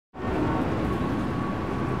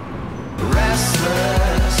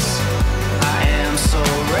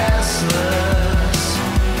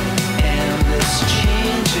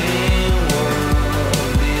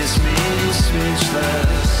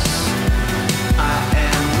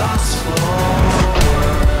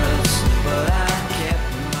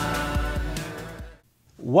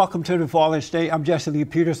Welcome to the Fallen State. I'm Jesse Lee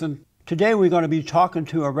Peterson. Today we're going to be talking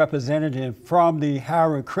to a representative from the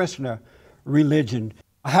Hare Krishna religion.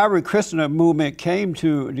 Hare Krishna movement came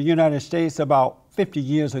to the United States about 50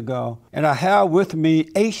 years ago, and I have with me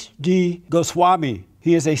Ph.D. Goswami.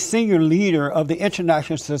 He is a senior leader of the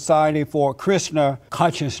International Society for Krishna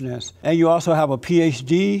Consciousness. And you also have a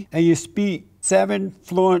Ph.D. and you speak 7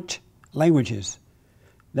 fluent languages.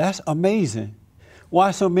 That's amazing. Why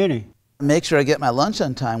so many? Make sure I get my lunch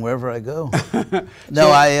on time wherever I go.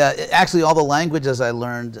 No, actually all the languages I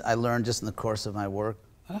learned just in the course of my work.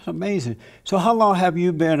 That's amazing. So how long have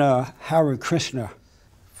you been a Hare Krishna?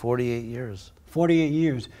 48 years. 48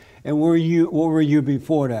 years. And what were you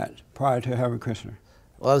before that, prior to Hare Krishna?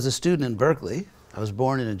 Well, I was a student in Berkeley. I was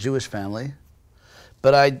born in a Jewish family,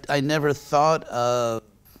 but I never thought of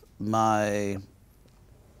my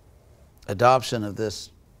adoption of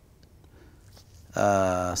this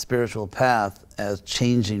spiritual path as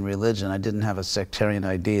changing religion. I didn't have a sectarian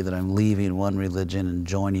idea that I'm leaving one religion and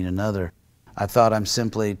joining another. I thought I'm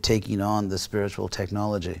simply taking on the spiritual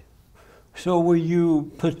technology. So were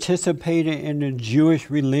you participating in the Jewish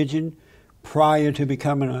religion prior to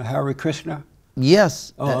becoming a Hare Krishna?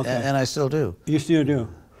 Yes, oh, okay. And I still do. You still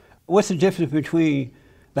do? What's the difference between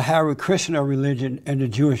the Hare Krishna religion and the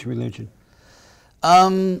Jewish religion?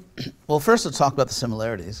 Well, first let's talk about the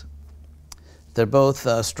similarities. They're both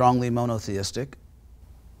strongly monotheistic,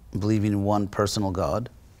 believing in one personal God.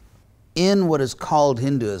 In what is called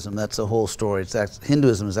Hinduism, that's the whole story.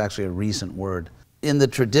 Hinduism is actually a recent word. In the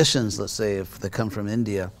traditions, let's say, if they come from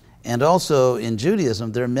India, and also in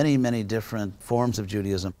Judaism, there are many, many different forms of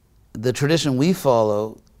Judaism. The tradition we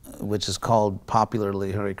follow, which is called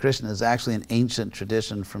popularly Hare Krishna, is actually an ancient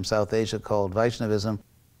tradition from South Asia called Vaishnavism.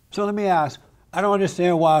 So let me ask, I don't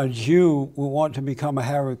understand why a Jew would want to become a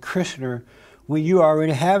Hare Krishna when you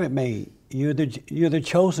already have it made. You're the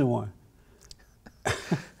chosen one.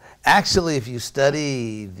 Actually, if you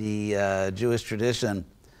study the Jewish tradition,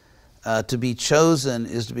 to be chosen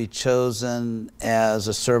is to be chosen as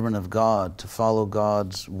a servant of God, to follow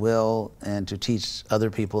God's will and to teach other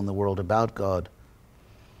people in the world about God.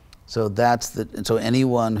 So so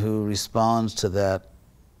anyone who responds to that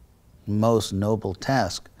most noble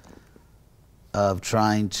task of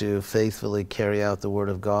trying to faithfully carry out the Word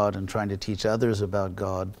of God and trying to teach others about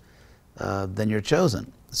God, then you're chosen.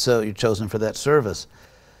 So you're chosen for that service.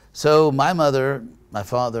 So my mother, my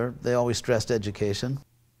father, they always stressed education.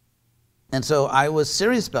 And so I was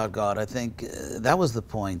serious about God. I think that was the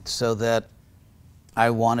point, so that I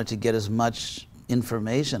wanted to get as much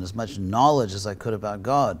information, as much knowledge as I could about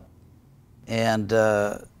God. And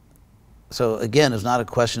so again, it was not a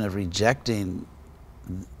question of rejecting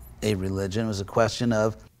a religion. It was a question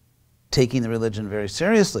of taking the religion very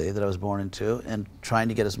seriously that I was born into and trying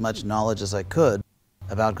to get as much knowledge as I could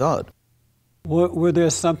about God. Were there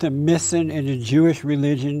something missing in the Jewish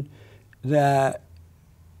religion that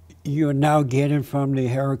you're now getting from the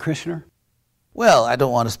Hare Krishna? Well, I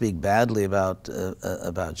don't want to speak badly about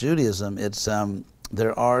Judaism. It's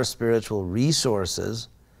there are spiritual resources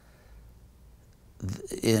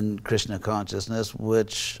in Krishna consciousness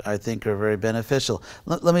which I think are very beneficial.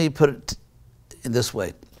 Let me put it in this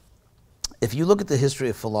way. If you look at the history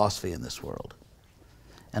of philosophy in this world,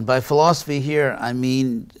 and by philosophy here I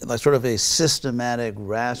mean like sort of a systematic,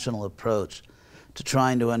 rational approach to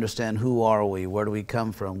trying to understand who are we, where do we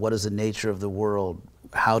come from, what is the nature of the world,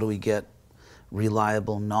 how do we get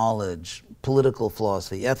reliable knowledge, political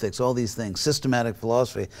philosophy, ethics, all these things, systematic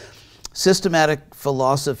philosophy. Systematic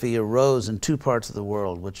philosophy arose in 2 parts of the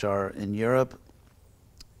world, which are in Europe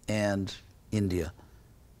and India.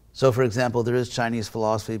 So for example, there is Chinese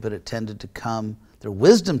philosophy, but it tended to come, there are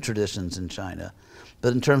wisdom traditions in China,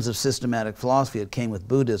 but in terms of systematic philosophy, it came with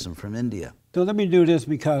Buddhism from India. So let me do this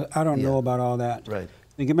because I don't know about all that. Right.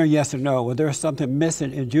 And give me a yes or no. Was there something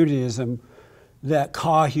missing in Judaism that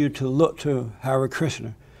caused you to look to Hare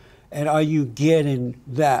Krishna? And are you getting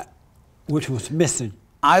that which was missing?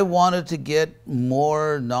 I wanted to get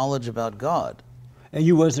more knowledge about God. And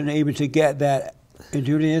you wasn't able to get that in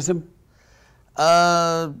Judaism?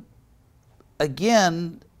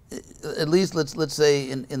 Again, at least let's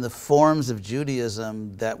say in the forms of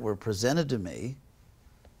Judaism that were presented to me,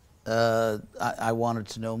 I wanted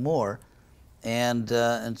to know more, and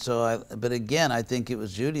so but again, I think it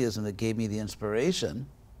was Judaism that gave me the inspiration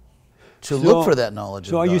to look for that knowledge.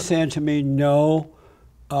 So are you saying to me, no?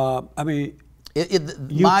 I mean,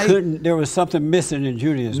 there was something missing in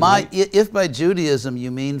Judaism. If by Judaism you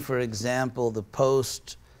mean, for example, the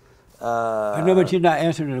post I know, but you're not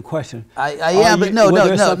answering the question. Yeah, but no.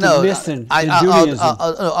 Missing in Judaism?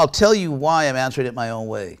 I'll tell you why I'm answering it my own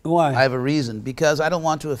way. Why? I have a reason. Because I don't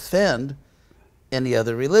want to offend any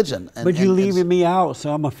other religion. But you're leaving me out,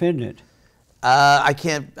 so I'm offended. I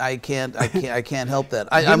can't help that.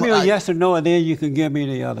 Give me a yes or no, and then you can give me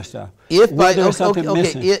the other stuff. If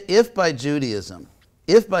by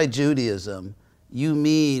Judaism you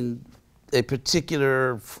mean a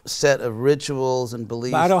particular set of rituals and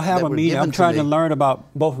beliefs. But I don't have a meaning. I'm trying to learn about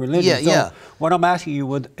both religions. Yeah, so what I'm asking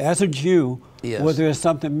you, as a Jew, yes, was there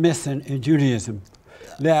something missing in Judaism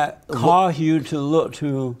that caused you to look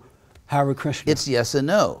to Hare Krishna? It's yes and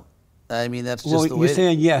no. I mean, that's just the way. You're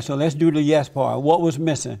saying yes, so let's do the yes part. What was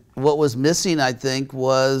missing? What was missing, I think,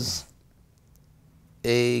 was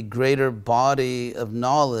a greater body of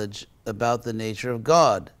knowledge about the nature of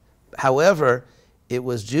God. However, it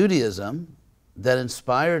was Judaism that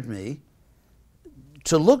inspired me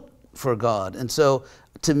to look for God. And so,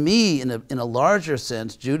 to me, in a larger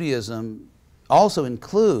sense, Judaism also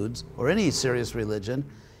includes, or any serious religion,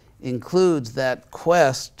 includes that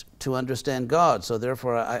quest to understand God. So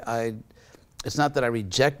therefore, it's not that I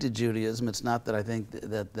rejected Judaism. It's not that I think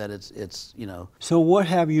that it's you know. So what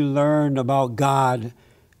have you learned about God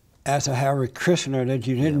as a Hare Krishna that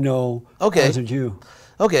you didn't know as a Jew?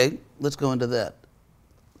 Okay, let's go into that.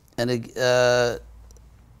 And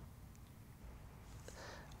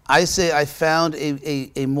I say I found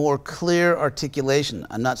a more clear articulation.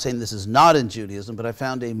 I'm not saying this is not in Judaism, but I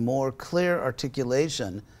found a more clear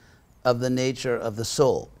articulation of the nature of the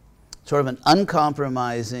soul. Sort of an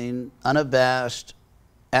uncompromising, unabashed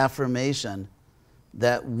affirmation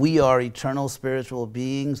that we are eternal spiritual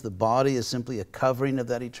beings. The body is simply a covering of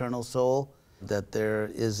that eternal soul. That there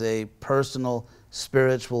is a personal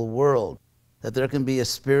spiritual world. That there can be a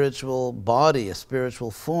spiritual body, a spiritual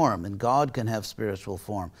form, and God can have spiritual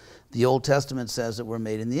form. The Old Testament says that we're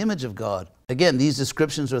made in the image of God. Again, these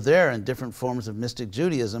descriptions are there in different forms of mystic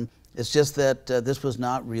Judaism. It's just that this was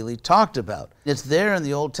not really talked about. It's there in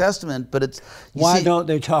the Old Testament, but it's... Why don't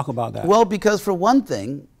they talk about that? Well, because for one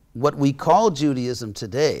thing, what we call Judaism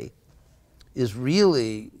today is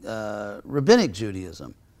really rabbinic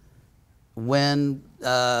Judaism. When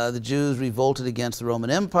the Jews revolted against the Roman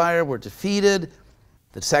Empire, were defeated,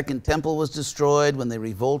 the Second Temple was destroyed, when they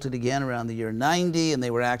revolted again around the year 90, and they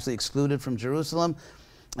were actually excluded from Jerusalem.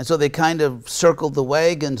 And so they kind of circled the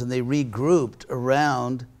wagons and they regrouped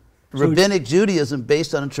around rabbinic Judaism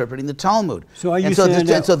based on interpreting the Talmud. So are you saying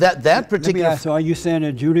that particular... Let me ask, so are you saying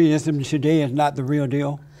that Judaism today is not the real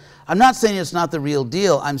deal? I'm not saying it's not the real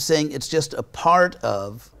deal. I'm saying it's just a part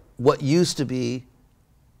of what used to be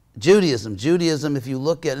Judaism. Judaism, if you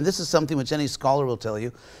look at, and this is something which any scholar will tell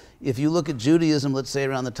you, if you look at Judaism, let's say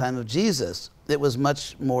around the time of Jesus, it was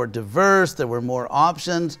much more diverse, there were more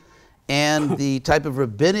options, and the type of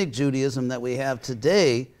rabbinic Judaism that we have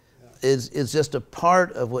today is just a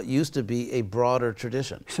part of what used to be a broader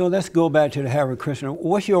tradition. So let's go back to the Hare Krishna.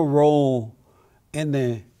 What's your role in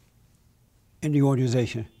the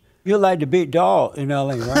organization? You're like the big dog in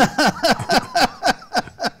LA,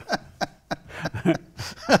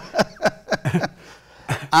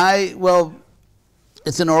 right? Well,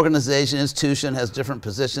 it's an organization, institution, has different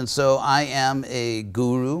positions. So I am a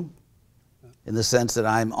guru in the sense that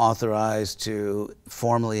I'm authorized to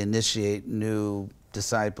formally initiate new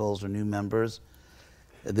disciples or new members.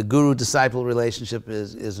 The guru-disciple relationship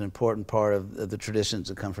is an important part of the traditions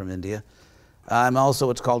that come from India. I'm also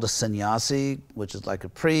what's called a sannyasi, which is like a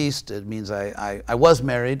priest. It means I was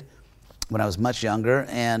married when I was much younger,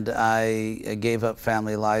 and I gave up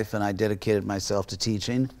family life and I dedicated myself to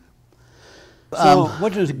teaching. So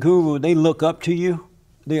what does guru, they look up to you,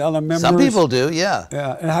 the other members? Some people do, yeah.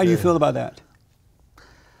 Yeah, and how do you feel about that?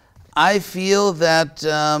 I feel that,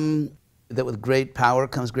 that with great power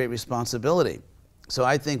comes great responsibility. So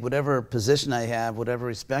I think whatever position I have, whatever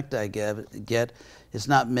respect I get, it's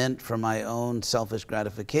not meant for my own selfish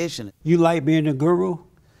gratification. You like being a guru?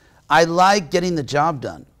 I like getting the job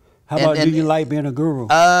done. How about do you like being a guru?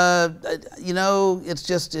 You know,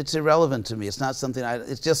 it's irrelevant to me. It's not something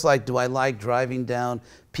it's just like, do I like driving down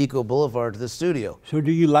Pico Boulevard to the studio? So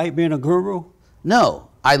do you like being a guru? No.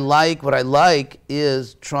 What I like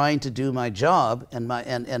is trying to do my job, and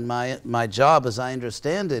my job, as I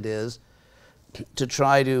understand it, is to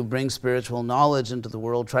try to bring spiritual knowledge into the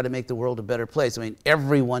world, try to make the world a better place. I mean,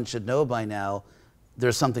 everyone should know by now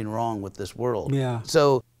there's something wrong with this world. Yeah.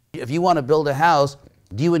 So if you want to build a house,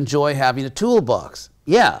 do you enjoy having a toolbox?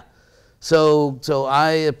 Yeah. So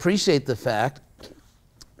I appreciate the fact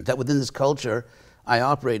that within this culture I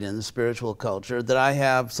operate in, the spiritual culture, that I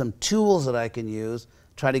have some tools that I can use,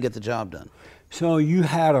 try to get the job done. So you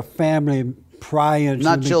had a family prior to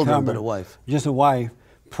Not children, becoming, but a wife. Just a wife,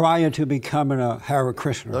 prior to becoming a Hare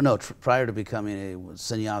Krishna. Oh, no, prior to becoming a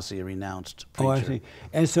sannyasi, a renounced preacher. Oh, I see.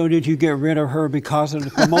 And so did you get rid of her because of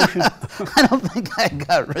the promotion? I don't think I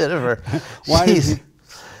got rid of her. Why did you?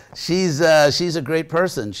 She's a great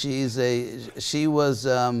person. She was.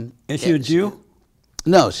 Is she a Jew?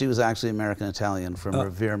 No, she was actually American-Italian from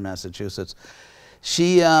Revere, Massachusetts.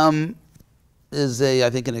 She is I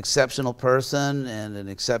think, an exceptional person and an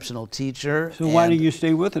exceptional teacher. So why did you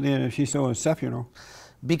stay with her then if she's so exceptional?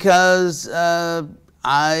 Because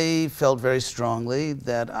I felt very strongly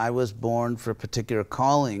that I was born for a particular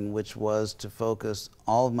calling, which was to focus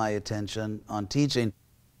all of my attention on teaching.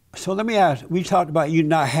 So let me ask, we talked about you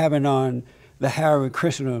not having on the Hare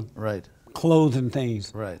Krishna clothes and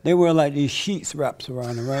things. Right. They wear like these sheets wrapped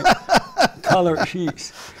around them, right? Colored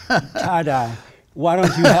sheets, tie-dye. Why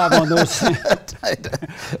don't you have on those things?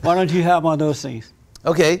 Why don't you have on those things?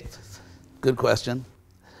 Okay, good question.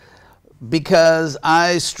 Because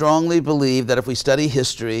I strongly believe that if we study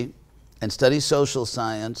history and study social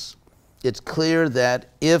science, it's clear that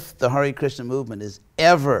if the Hare Krishna movement is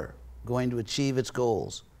ever going to achieve its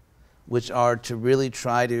goals, which are to really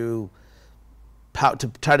try to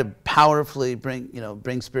powerfully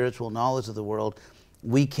bring spiritual knowledge to the world,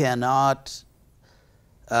 we cannot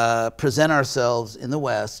present ourselves in the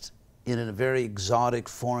West in a very exotic,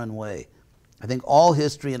 foreign way. I think all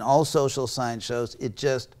history and all social science shows it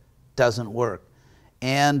just doesn't work.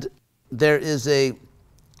 And there is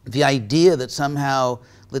the idea that somehow,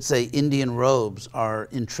 let's say, Indian robes are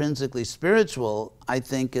intrinsically spiritual, I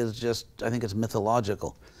think it's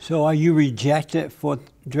mythological. So are you rejected for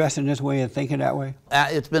dressing this way and thinking that way?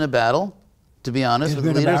 It's been a battle, to be honest, with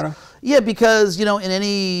leaders. Battle? Yeah, because, in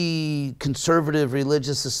any conservative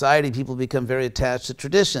religious society, people become very attached to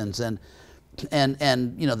traditions, and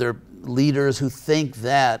there are leaders who think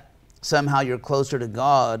that somehow you're closer to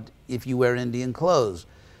God if you wear Indian clothes,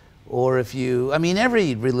 or if you,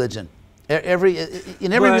 every religion, in every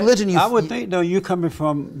religion I would think though, you coming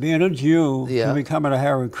from being a Jew to becoming a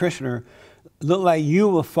Hare Krishna, look like you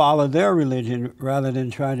will follow their religion rather than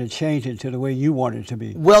trying to change it to the way you want it to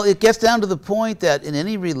be. Well, it gets down to the point that in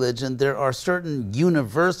any religion there are certain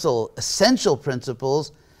universal, essential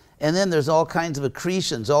principles, and then there's all kinds of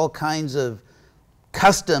accretions, all kinds of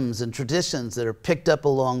customs and traditions that are picked up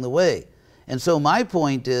along the way. And so my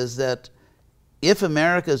point is that if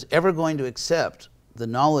America is ever going to accept the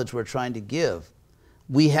knowledge we're trying to give,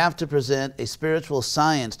 we have to present a spiritual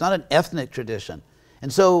science, not an ethnic tradition.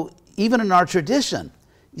 And so even in our tradition,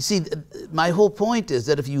 you see, my whole point is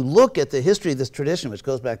that if you look at the history of this tradition, which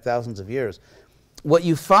goes back thousands of years, what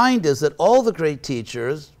you find is that all the great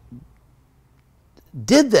teachers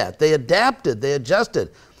did that. They adapted, they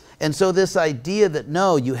adjusted. And so this idea that,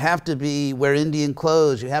 no, you have to wear Indian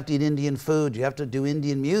clothes, you have to eat Indian food, you have to do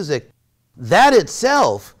Indian music, that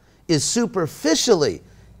itself is superficially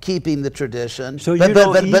keeping the tradition. So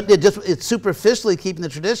it's superficially keeping the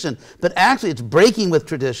tradition, but actually it's breaking with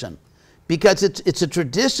tradition, because it's a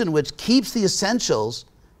tradition which keeps the essentials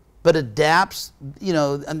but adapts,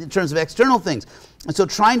 in terms of external things. And so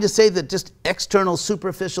trying to say that just external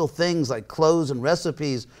superficial things like clothes and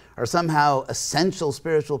recipes are somehow essential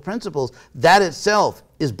spiritual principles, that itself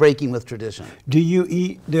is breaking with tradition. Do you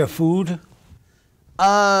eat their food?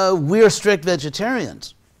 We're strict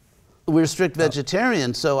vegetarians. We're strict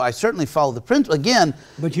vegetarians, so I certainly follow the principle. Again...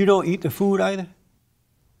 But you don't eat the food either?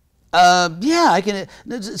 Yeah, I can...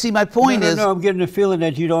 See, my point is... No, I'm getting the feeling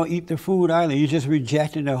that you don't eat the food either. You're just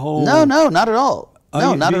rejecting the whole... No, not at all.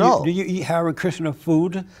 No, not at all. Do you eat Hare Krishna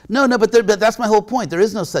food? No, but that's my whole point. There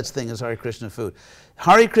is no such thing as Hare Krishna food.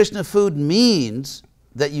 Hare Krishna food means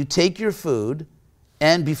that you take your food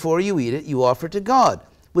and before you eat it, you offer it to God,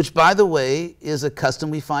 which, by the way, is a custom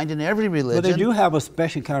we find in every religion. But they do have a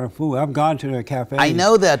special kind of food. I've gone to their cafe. I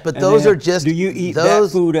know that, but those are just... Do you eat that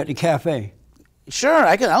food at the cafe? Sure,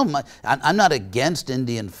 I'm not against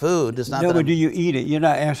Indian food. It's not. No, but do you eat it? You're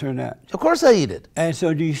not answering that. Of course I eat it. And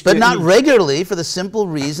so do you still But not regularly, for the simple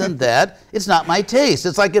reason that it's not my taste.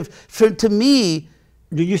 It's like to me...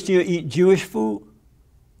 Do you still eat Jewish food?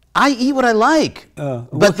 I eat what I like.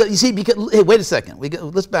 But you see, because... Hey, wait a second.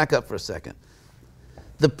 Let's back up for a second.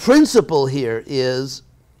 The principle here is,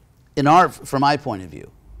 from my point of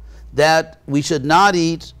view, that we should not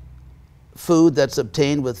eat food that's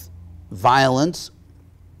obtained with violence,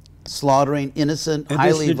 slaughtering innocent,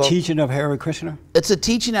 highly... Is this the teaching of Hare Krishna? It's a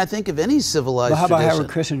teaching, I think, of any civilized tradition. But how about Hare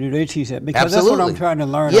Krishna? Do they teach that? Because that's what I'm trying to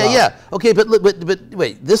learn about. Yeah. Okay, but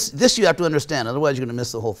wait. This you have to understand. Otherwise, you're going to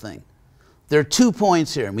miss the whole thing. There are 2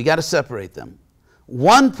 points here, and we got to separate them.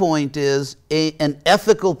 One point is an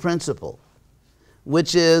ethical principle.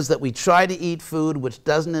 which is that we try to eat food which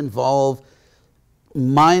doesn't involve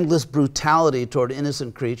mindless brutality toward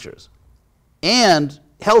innocent creatures. And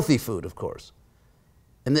healthy food, of course.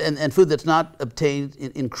 And food that's not obtained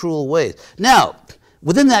in cruel ways. Now,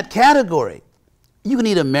 within that category, you can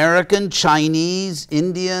eat American, Chinese,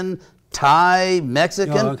 Indian, Thai,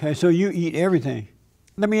 Mexican. Oh, okay, so you eat everything.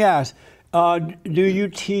 Let me ask, do you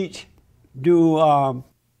teach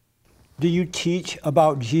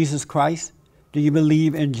about Jesus Christ? Do you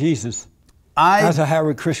believe in Jesus as a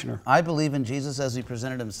Hare Krishna? I believe in Jesus as he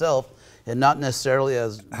presented himself, and not necessarily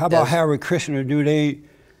as... How about Hare Krishna? Do they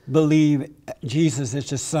believe Jesus is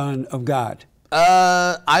the Son of God?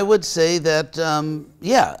 I would say that,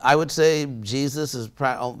 yeah, I would say Jesus is,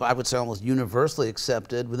 I would say, almost universally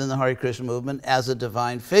accepted within the Hare Krishna movement as a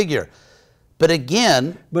divine figure. But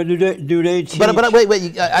again... But do they teach... But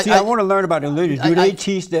wait, I want to learn about the religion. Do they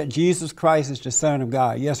teach that Jesus Christ is the Son of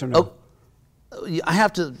God? Yes or no? Oh, I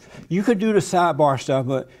have to... You could do the sidebar stuff,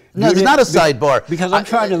 but... No, there's not a sidebar. Because I'm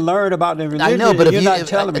trying to learn about the religion. I know, but you're not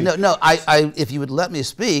telling me. No, if you would let me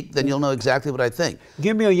speak, then you'll know exactly what I think.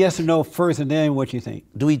 Give me a yes or no first, and then what you think.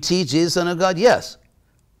 Do we teach Jesus, Son of God? Yes.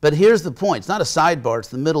 But here's the point. It's not a sidebar, it's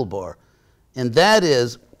the middle bar. And that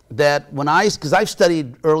is that when because I've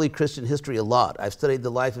studied early Christian history a lot. I've studied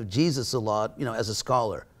the life of Jesus a lot, you know, as a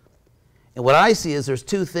scholar. And what I see is there's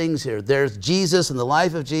two things here. There's Jesus and the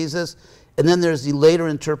life of Jesus, and then there's the later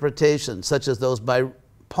interpretations, such as those by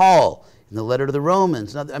Paul in the letter to the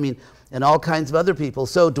Romans, I mean, and all kinds of other people.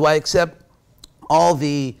 So do I accept all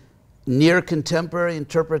the near contemporary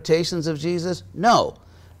interpretations of Jesus? No.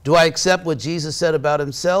 Do I accept what Jesus said about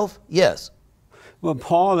himself? Yes. Well,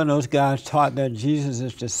 Paul and those guys taught that Jesus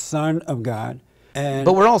is the Son of God.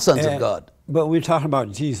 But we're all sons of God. But we're talking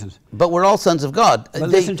about Jesus. But we're all sons of God. But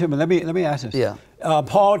listen to me. Let me ask this. Yeah.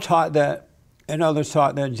 Paul taught that, and others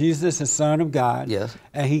taught that Jesus is the Son of God. Yes.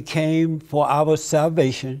 And he came for our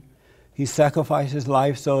salvation. He sacrificed his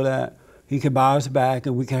life so that he could buy us back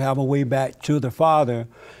and we can have a way back to the Father.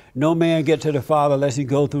 No man get to the Father unless he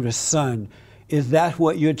go through the Son. Is that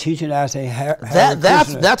what you're teaching as a Hare Krishna?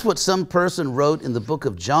 That's what some person wrote in the book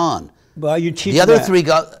of John. Well, you teach the other three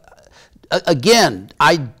God. Again,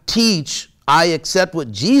 I accept what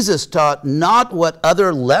Jesus taught, not what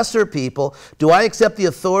other lesser people. Do I accept the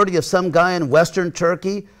authority of some guy in Western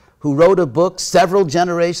Turkey who wrote a book several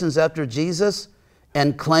generations after Jesus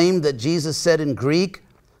and claimed that Jesus said in Greek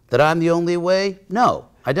that I'm the only way? No,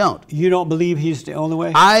 I don't. You don't believe he's the only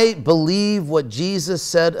way? I believe what Jesus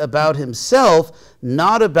said about himself,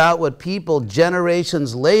 not about what people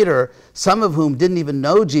generations later, some of whom didn't even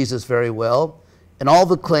know Jesus very well, and all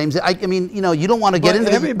the claims. I mean, you know, you don't want to get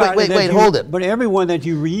into this. Wait, hold it. But everyone that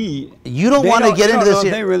you read, you don't want to get into this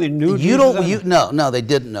here. They really knew Jesus. No, they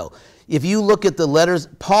didn't know. If you look at the letters,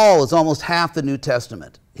 Paul is almost half the New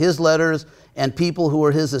Testament. His letters and people who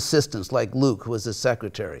were his assistants, like Luke, who was his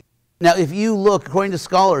secretary. Now, if you look, according to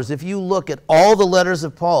scholars, if you look at all the letters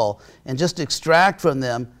of Paul and just extract from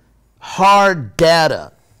them hard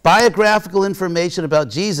data, biographical information about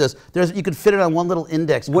Jesus, you could fit it on one little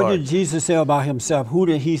index card. What did Jesus say about himself? Who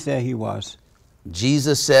did he say he was?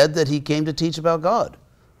 Jesus said that he came to teach about God.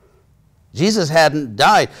 Jesus hadn't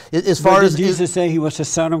died. Did Jesus say he was the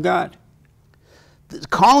Son of God?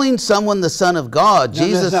 Calling someone the Son of God, no,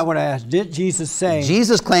 that's not what I asked. Did Jesus say?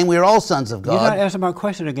 Jesus claimed we are all sons of God. You're not answering my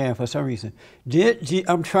question again for some reason.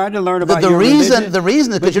 I'm trying to learn about your religion. The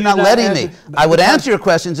reason is because you're not letting me. I would answer your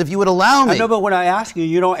questions if you would allow me. I know, but when I ask you,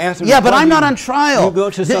 you don't answer. Yeah, but I'm not on trial. You go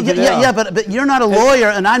to something else. Yeah, but you're not a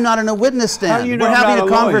lawyer, and I'm not in a witness stand. How do you know We're having a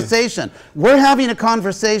conversation. We're having a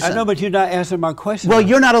conversation. I know, but you're not answering my question. Well,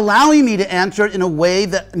 you're not allowing me to answer it in a way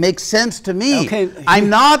that makes sense to me. Okay. I'm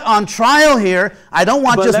not on trial here. I don't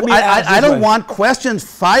want I don't want questions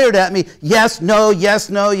fired at me. Yes, no,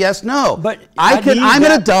 yes, no, yes, no. But I'm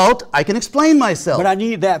an adult. I can explain myself. But I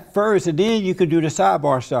need that first, and then you can do the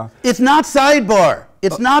sidebar stuff. It's not sidebar.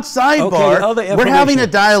 It's not sidebar. Okay, we're having a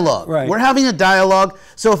dialogue. Right. We're having a dialogue.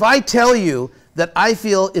 So if I tell you that I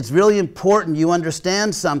feel it's really important you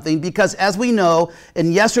understand something, because as we know,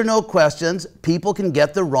 in yes or no questions, people can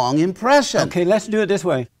get the wrong impression. Okay, let's do it this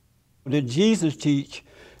way. Did Jesus teach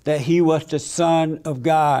that he was the Son of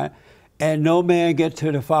God and no man get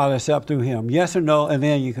to the Father except through him? Yes or no, and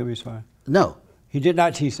then you can respond. No. He did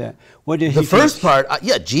not teach that. What did he teach? The first part,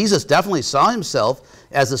 yeah, Jesus definitely saw himself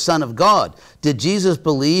as the Son of God. Did Jesus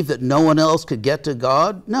believe that no one else could get to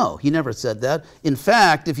God? No, he never said that. In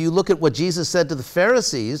fact, if you look at what Jesus said to the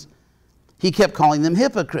Pharisees, he kept calling them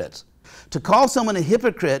hypocrites. To call someone a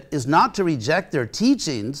hypocrite is not to reject their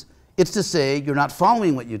teachings, it's to say you're not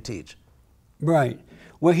following what you teach. Right.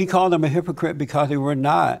 Well, he called them a hypocrite because they were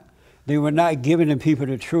not They were not giving the people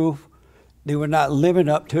the truth. They were not living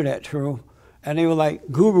up to that truth. And they were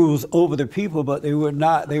like gurus over the people, but they were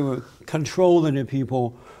not. They were controlling the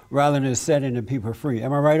people rather than setting the people free.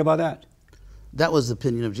 Am I right about that? That was the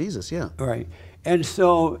opinion of Jesus, yeah. Right. And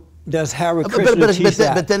so does Hare Krishna teach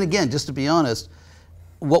that? But then again, just to be honest,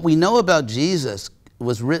 what we know about Jesus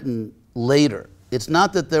was written later. It's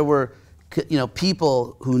not that there were,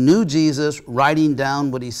 people who knew Jesus writing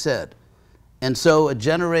down what he said. And so a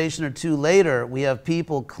generation or two later, we have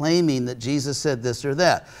people claiming that Jesus said this or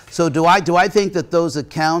that. So do I think that those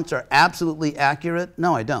accounts are absolutely accurate?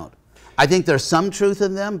 No, I don't. I think there's some truth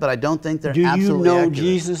in them, but I don't think they're absolutely accurate. Do you know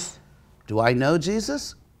Jesus? Do I know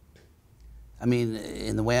Jesus? I mean,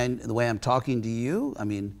 in the way I'm talking to you, I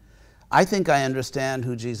mean, I think I understand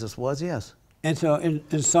who Jesus was, yes. And so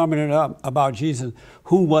in summing it up about Jesus,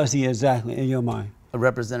 who was he exactly in your mind? A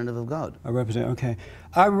representative of God. A representative, okay.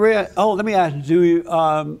 I read, let me ask, do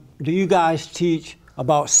you guys teach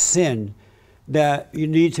about sin, that you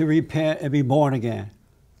need to repent and be born again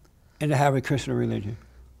in the Hare Krishna religion?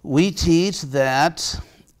 We teach that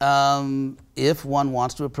if one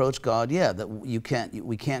wants to approach God, yeah, that we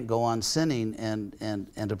can't go on sinning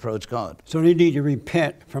and approach God. So they need to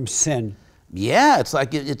repent from sin. Yeah, it's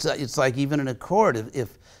like even in a court,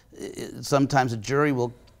 if sometimes a jury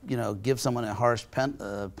will give someone a harsh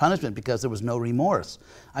punishment because there was no remorse.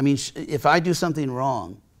 I mean, if I do something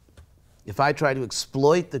wrong, if I try to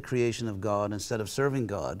exploit the creation of God instead of serving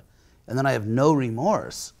God, and then I have no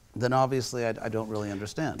remorse, then obviously I don't really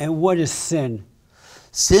understand. And what is sin?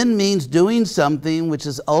 Sin means doing something which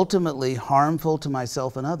is ultimately harmful to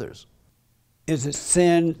myself and others. Is it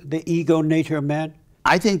sin, the ego nature of man?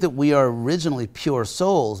 I think that we are originally pure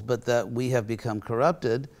souls, but that we have become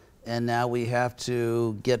corrupted, and now we have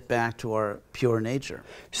to get back to our pure nature.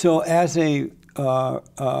 So as a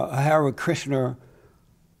Hare Krishna,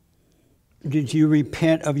 did you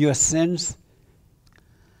repent of your sins?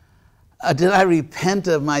 Did I repent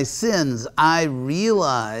of my sins? I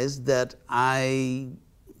realized that I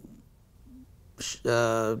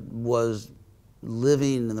was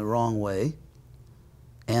living in the wrong way,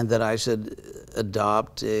 and that I should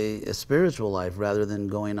adopt a spiritual life rather than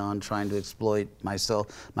going on trying to exploit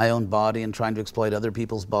myself, my own body, and trying to exploit other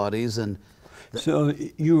people's bodies. And so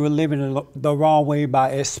you were living the wrong way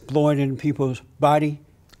by exploiting people's body?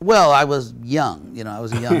 Well, I was young. I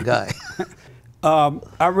was a young guy.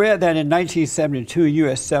 I read that in 1972 you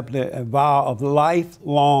accepted a vow of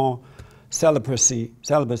lifelong celibacy.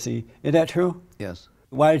 Is that true? Yes.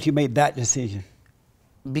 Why did you make that decision?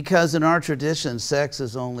 Because in our tradition, sex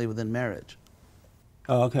is only within marriage.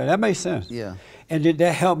 Oh, okay, that makes sense. Yeah. And did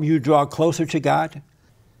that help you draw closer to God?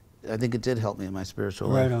 I think it did help me in my spiritual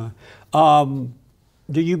life. Right on.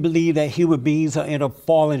 Do you believe that human beings are in a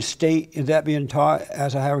fallen state? Is that being taught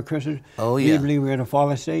as a Hare Krishna? Oh, yeah. Do you believe we're in a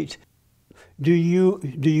fallen state? Do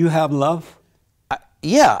you have love?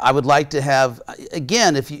 Yeah, I would like to have.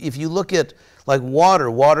 Again, if you look at like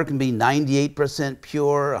water can be 98%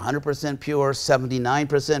 pure, 100% pure,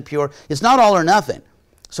 79% pure. It's not all or nothing.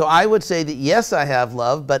 So I would say that yes, I have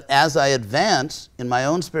love, but as I advance in my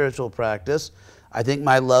own spiritual practice, I think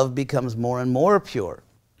my love becomes more and more pure.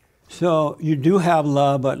 So you do have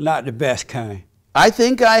love, but not the best kind. I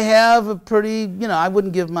think I have a pretty,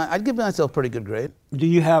 I'd give myself a pretty good grade. Do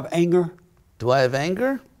you have anger? Do I have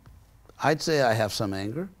anger? I'd say I have some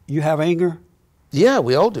anger. You have anger? Yeah,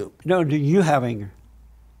 we all do. No, do you have anger?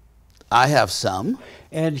 I have some.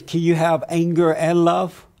 And can you have anger and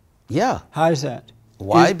love? Yeah. How is that?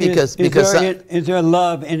 Why? Because is there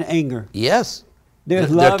love in anger? Yes.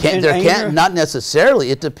 There's love in anger? Not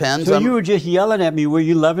necessarily. It depends on... So you were just yelling at me. Were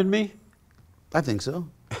you loving me? I think so.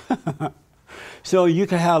 So you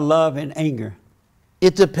can have love and anger.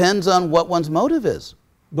 It depends on what one's motive is.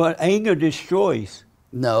 But anger destroys.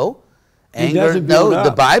 No. Anger, no,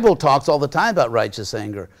 the Bible talks all the time about righteous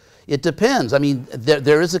anger. It depends. I mean,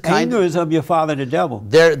 there is a kind... Anger is of your father, the devil.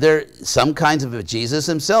 Some kinds of... Jesus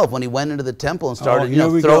himself, when he went into the temple and started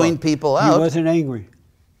throwing people out... He wasn't angry.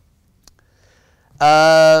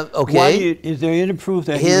 Okay. Is there any proof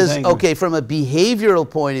that he was angry? Okay, from a behavioral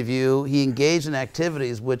point of view, he engaged in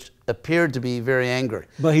activities which appeared to be very angry.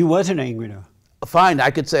 But he wasn't angry, though. Fine, I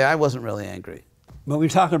could say I wasn't really angry. But we're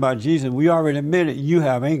talking about Jesus. We already admitted you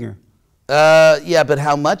have anger. Yeah, but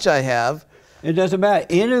how much I have... It doesn't matter.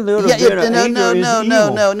 Any little bit of anger is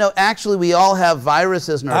evil. No. Actually, we all have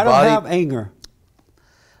viruses in our body. I don't have anger.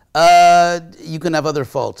 You can have other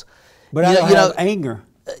faults. But I don't have anger.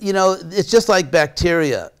 It's just like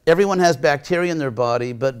bacteria. Everyone has bacteria in their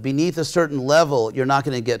body, but beneath a certain level, you're not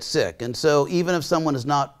going to get sick. And so even if someone is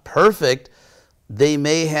not perfect, they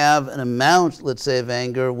may have an amount, let's say, of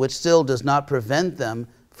anger, which still does not prevent them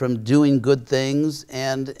from doing good things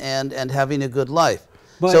and having a good life.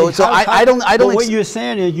 But I don't. But what you're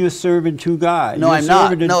saying is you're serving two gods. No, I'm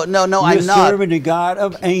not. No, I'm not. You're serving the God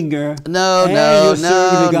of anger. No, and no, you're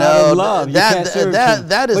serving the God of love.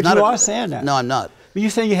 That is but not. You are saying that. No, I'm not. But you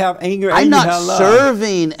say you have anger. I'm and not you have love.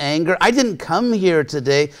 serving anger. I didn't come here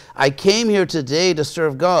today. I came here today to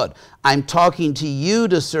serve God. I'm talking to you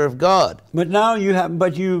to serve God. But now you have.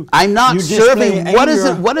 But you. I'm not you serving. What is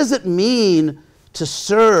it? What does it mean to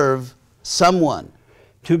serve someone?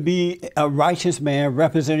 To be a righteous man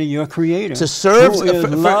representing your Creator. To serve.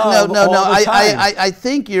 No. I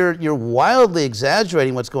think you're wildly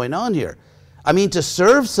exaggerating what's going on here. I mean, to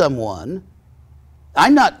serve someone.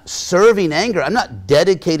 I'm not serving anger. I'm not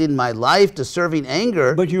dedicating my life to serving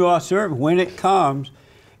anger. But you are serving. When it comes,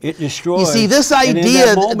 it destroys. You see, this idea, and in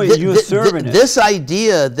that moment, you're serving it. This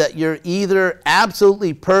idea that you're either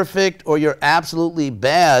absolutely perfect or you're absolutely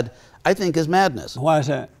bad, I think is madness. Why is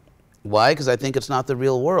that? Why? Because I think it's not the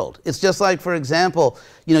real world. It's just like, for example,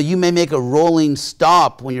 you may make a rolling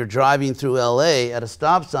stop when you're driving through LA at a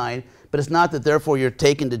stop sign, but it's not that therefore you're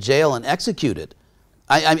taken to jail and executed.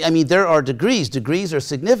 I mean, there are degrees. Degrees are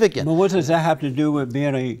significant. But what does that have to do with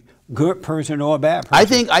being a good person or a bad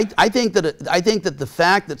person? I think that the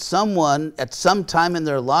fact that someone at some time in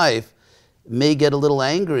their life may get a little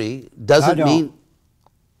angry doesn't mean.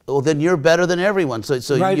 Well, then you're better than everyone. So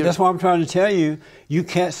right. That's what I'm trying to tell you. You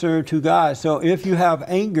can't serve two gods. So if you have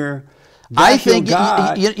anger. I think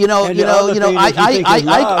I could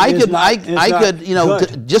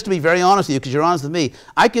just to be very honest with you, because you're honest with me,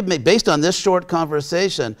 I could make, based on this short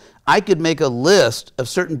conversation, I could make a list of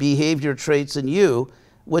certain behavior traits in you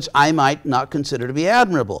which I might not consider to be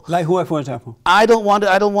admirable. Like what, for example? I don't want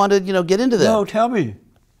to get into that. No, tell me.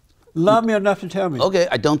 Love me enough to tell me. Okay,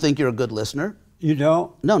 I don't think you're a good listener. You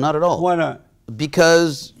don't? No, not at all. Why not?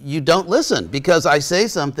 Because you don't listen. Because I say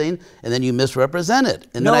something and then you misrepresent it,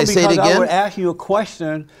 and then I say it again. I would ask you a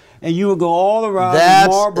question and you would go all around.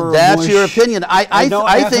 That's your opinion.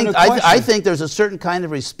 I think there's a certain kind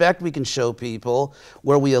of respect we can show people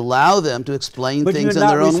where we allow them to explain things in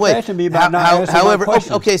their own way. However,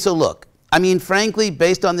 okay, so look. I mean, frankly,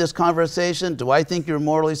 based on this conversation, do I think you're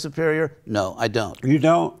morally superior? No, I don't. You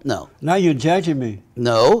don't? No. Now you're judging me.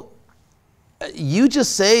 No. You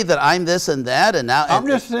just say that I'm this and that, and now I'm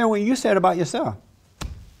just saying what you said about yourself.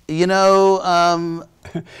 You know,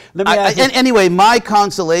 Let me ask you. Anyway, my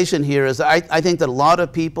consolation here is I think that a lot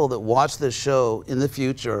of people that watch this show in the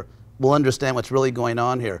future will understand what's really going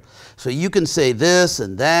on here. So you can say this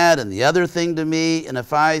and that and the other thing to me, and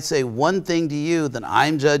if I say one thing to you, then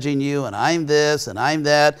I'm judging you, and I'm this and I'm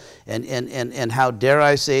that, and how dare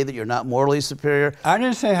I say that you're not morally superior? I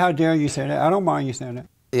didn't say how dare you say that. I don't mind you saying that.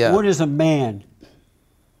 Yeah. What is a man?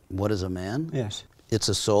 What is a man? Yes. It's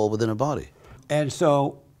a soul within a body. And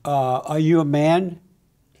so, are you a man?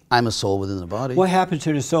 I'm a soul within the body. What happens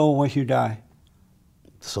to the soul once you die?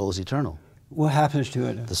 The soul is eternal. What happens to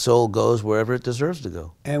it? The soul goes wherever it deserves to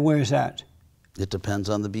go. And where is that? It depends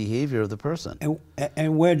on the behavior of the person.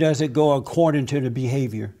 And where does it go according to the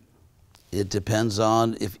behavior? It depends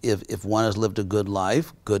on if one has lived a good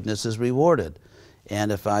life, goodness is rewarded.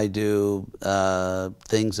 And if I do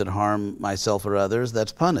things that harm myself or others,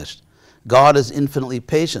 that's punished. God is infinitely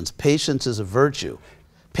patient. Patience is a virtue.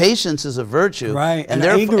 Patience is a virtue. Right. And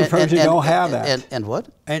an angry person don't have that. And what?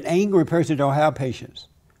 An angry person don't have patience.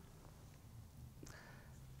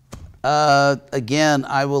 Again,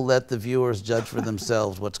 I will let the viewers judge for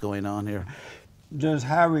themselves what's going on here. Does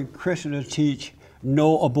Hare Krishna teach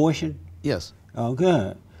no abortion? Yes. Oh,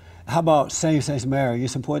 good. How about same-sex marriage? You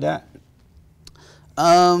support that?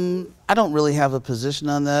 I don't really have a position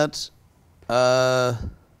on that. As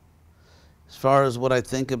far as what I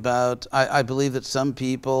think about, I believe that some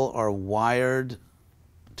people are wired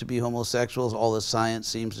to be homosexuals. All the science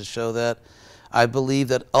seems to show that. I believe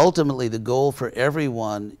that ultimately the goal for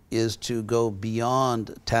everyone is to go beyond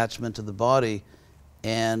attachment to the body,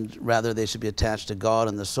 and rather they should be attached to God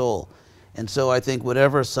and the soul. And so I think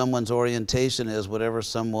whatever someone's orientation is, whatever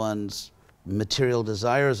someone's material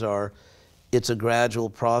desires are, it's a gradual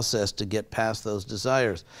process to get past those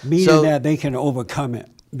desires. Meaning that they can overcome it,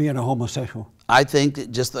 being a homosexual. I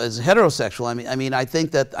think just as heterosexual, I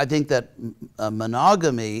think that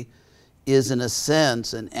monogamy is in a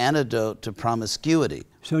sense an antidote to promiscuity.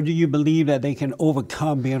 So do you believe that they can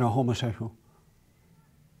overcome being a homosexual?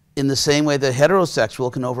 In the same way that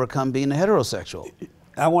heterosexual can overcome being a heterosexual.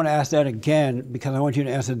 I want to ask that again because I want you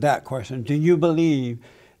to answer that question. Do you believe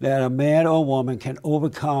that a man or a woman can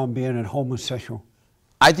overcome being a homosexual?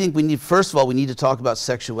 I think we need, first of all, we need to talk about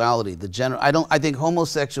sexuality. The general. I think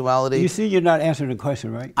homosexuality. You see, you're not answering the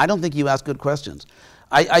question, right? I don't think you ask good questions.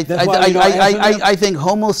 I think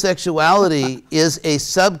homosexuality is a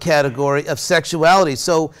subcategory of sexuality.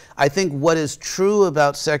 So I think what is true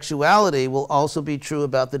about sexuality will also be true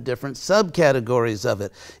about the different subcategories of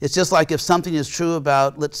it. It's just like if something is true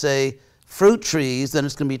about, let's say, fruit trees, then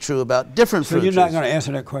it's going to be true about different fruit trees. So you're not going to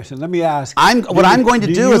answer that question. Let me ask. I'm going to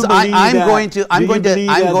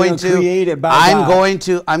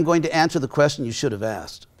answer the question you should have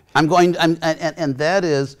asked. And that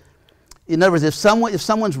is, in other words, if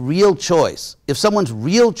someone's real choice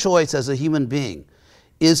as a human being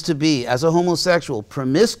is to be, as a homosexual,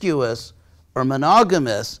 promiscuous or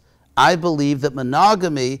monogamous, I believe that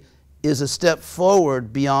monogamy is a step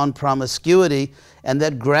forward beyond promiscuity, and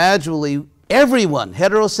that gradually everyone,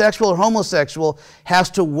 heterosexual or homosexual, has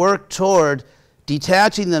to work toward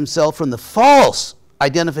detaching themselves from the false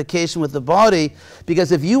identification with the body,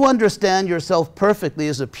 because if you understand yourself perfectly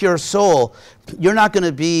as a pure soul, you're not going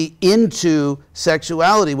to be into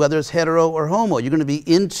sexuality, whether it's hetero or homo. You're going to be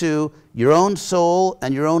into your own soul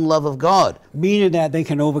and your own love of God. Meaning that they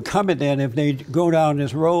can overcome it then if they go down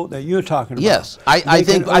this road that you're talking about. Yes. I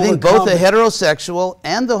think both the heterosexual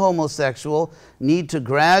and the homosexual need to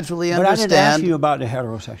gradually understand. But I didn't ask you about the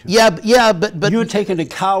heterosexual. Yeah, but you're taking the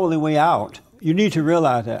cowardly way out. You need to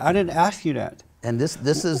realize that. I didn't ask you that. And this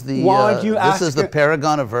is the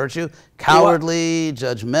paragon of virtue: cowardly,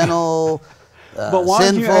 judgmental,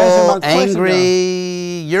 sinful,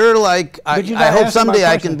 angry. You're like, I hope someday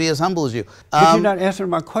I can be as humble as you. But you're not answering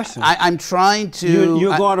my question. I'm trying to.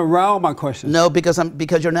 You're going around my question. No, because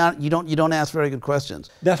you're not. You don't ask very good questions.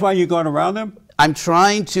 That's why you're going around them. I'm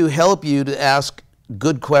trying to help you to ask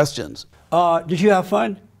good questions. Did you have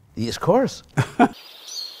fun? Yes, of course.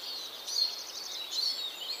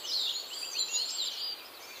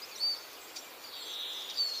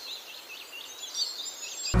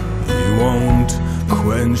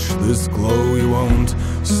 Quench this glow, you won't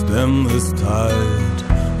stem this tide.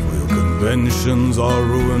 For your conventions are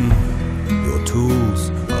ruin, your tools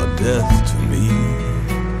are death to me.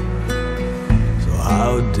 So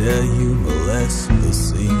how dare you molest the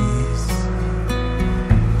seas?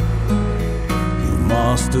 You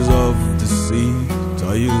masters of deceit,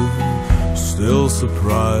 are you still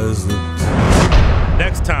surprised that...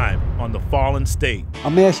 Next time on The Fallen State. A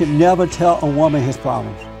man should never tell a woman his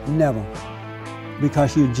problems. Never.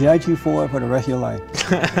 Because she'll judge you for it for the rest of your life.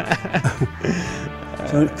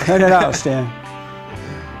 So cut it out, Stan.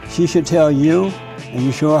 She should tell you, and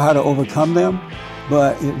you show her how to overcome them.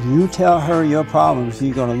 But if you tell her your problems,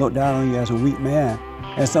 she's going to look down on you as a weak man,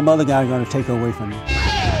 and some other guy's going to take her away from you.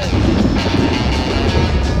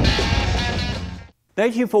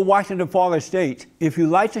 Thank you for watching The Fallen State. If you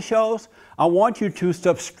like the shows, I want you to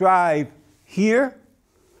subscribe here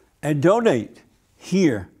and donate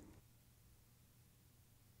here.